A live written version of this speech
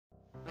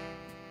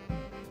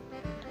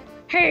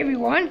Hey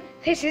everyone,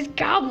 this is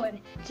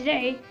Goblin.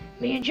 Today,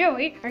 me and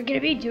Joey are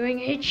gonna be doing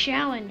a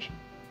challenge.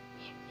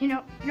 You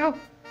know,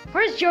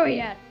 where's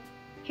Joey at?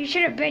 He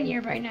should have been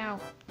here by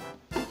now.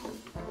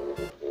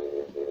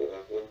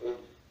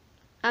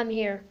 I'm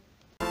here.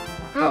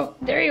 Oh,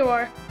 there you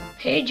are.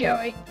 Hey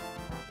Joey.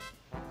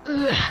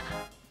 Ugh.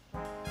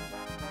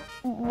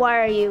 Why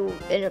are you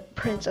in a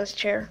princess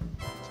chair?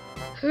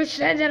 Who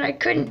said that I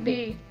couldn't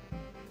be?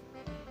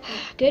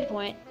 Good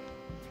point.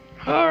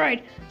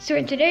 Alright, so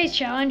in today's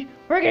challenge,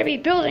 we're gonna be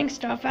building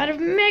stuff out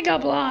of Mega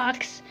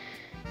Bloks.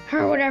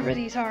 Or whatever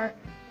these are.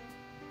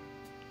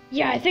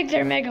 Yeah, I think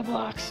they're Mega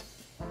Bloks.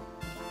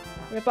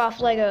 Rip off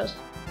Legos.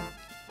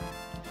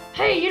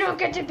 Hey, you don't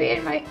get to be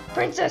in my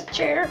princess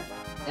chair.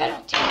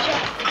 That'll teach you.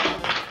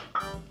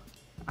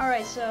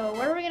 Alright, so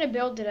what are we gonna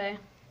build today?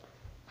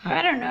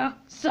 I don't know,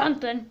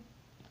 something.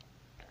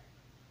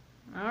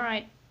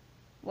 Alright.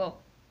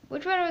 Well,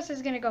 which one of us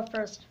is gonna go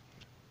first?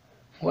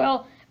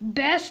 Well,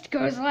 best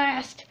goes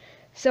last.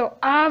 So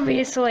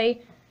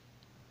obviously,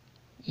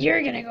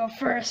 you're gonna go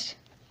first.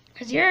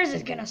 Because yours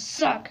is gonna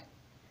suck.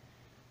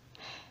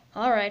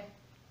 Alright.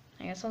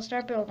 I guess I'll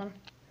start building.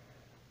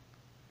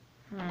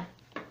 I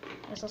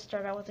guess I'll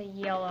start out with a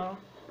yellow.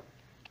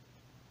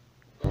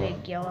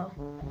 Big yellow.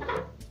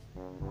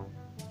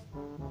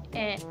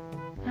 And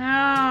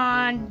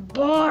On,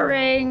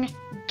 boring.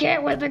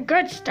 Get with the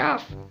good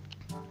stuff.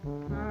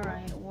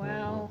 alright,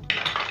 well.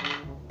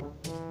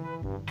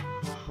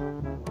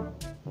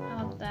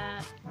 How about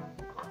that?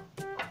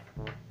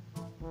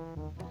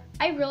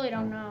 I really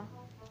don't know.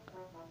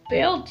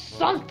 Build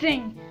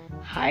something.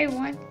 I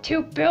want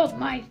to build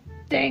my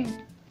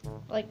thing.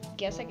 Like,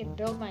 guess I could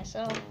build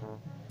myself.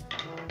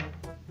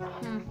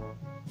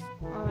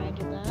 Alright,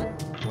 do that.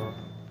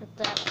 Put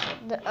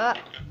that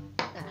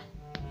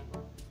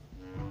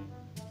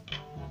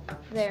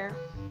there.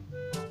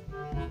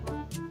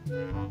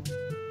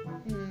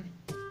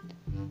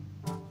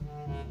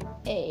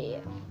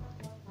 A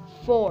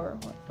 4.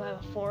 What, do I have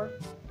a 4?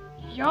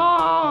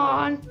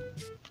 Yawn.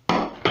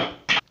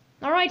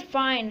 Alright,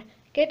 fine.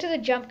 Get to the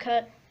jump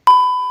cut.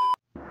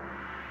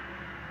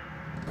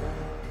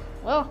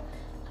 Well,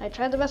 I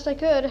tried the best I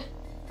could.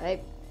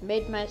 I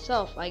made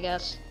myself, I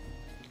guess.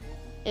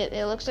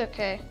 It looks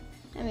okay.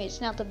 I mean, it's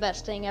not the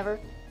best thing ever.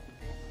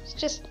 It's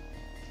just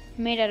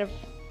made out of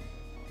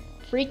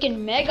freaking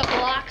Mega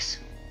Bloks.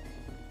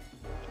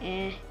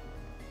 Hey,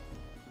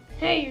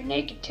 you're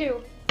naked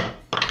too.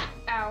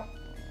 Ow.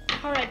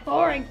 Alright,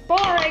 boring.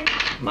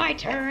 My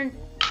turn.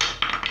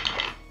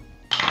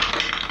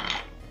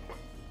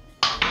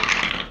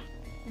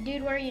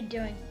 Dude, what are you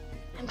doing?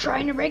 I'm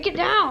trying to break it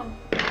down.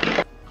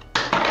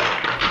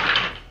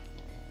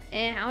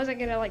 And how was I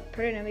gonna like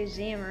put it in a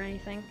museum or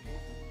anything?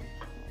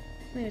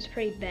 I mean, it was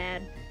pretty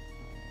bad.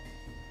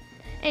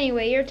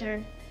 Anyway, your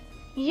turn.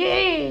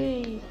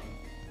 Yay!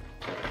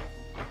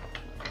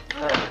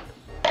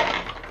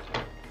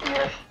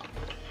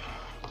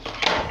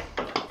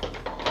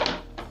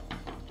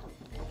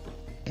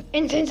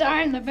 And since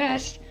I'm the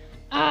best,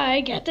 I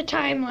get the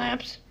time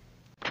lapse.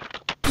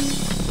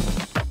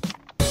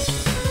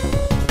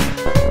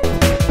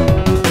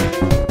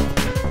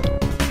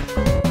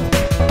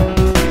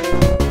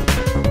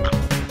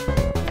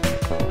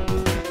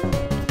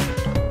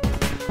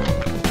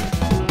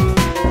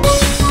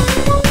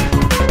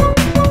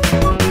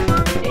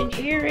 And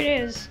here it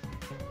is,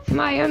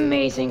 my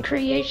amazing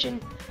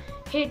creation.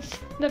 It's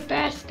the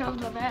best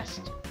of the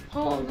best,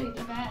 only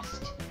the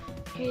best.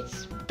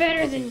 It's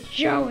better than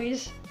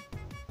Joey's.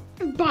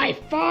 By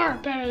far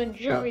better than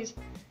Joey's.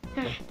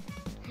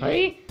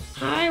 See?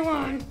 I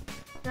won.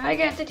 I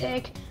get to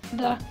take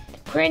the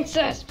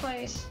princess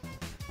place.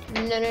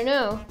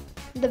 No.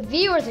 The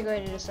viewers are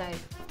going to decide.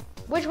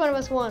 Which one of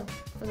us won?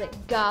 Was it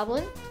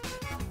Goblin?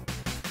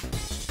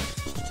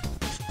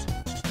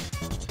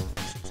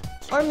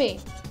 Or me?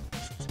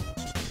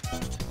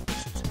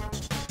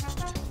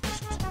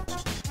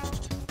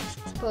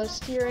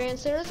 Post your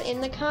answers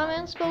in the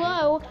comments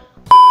below.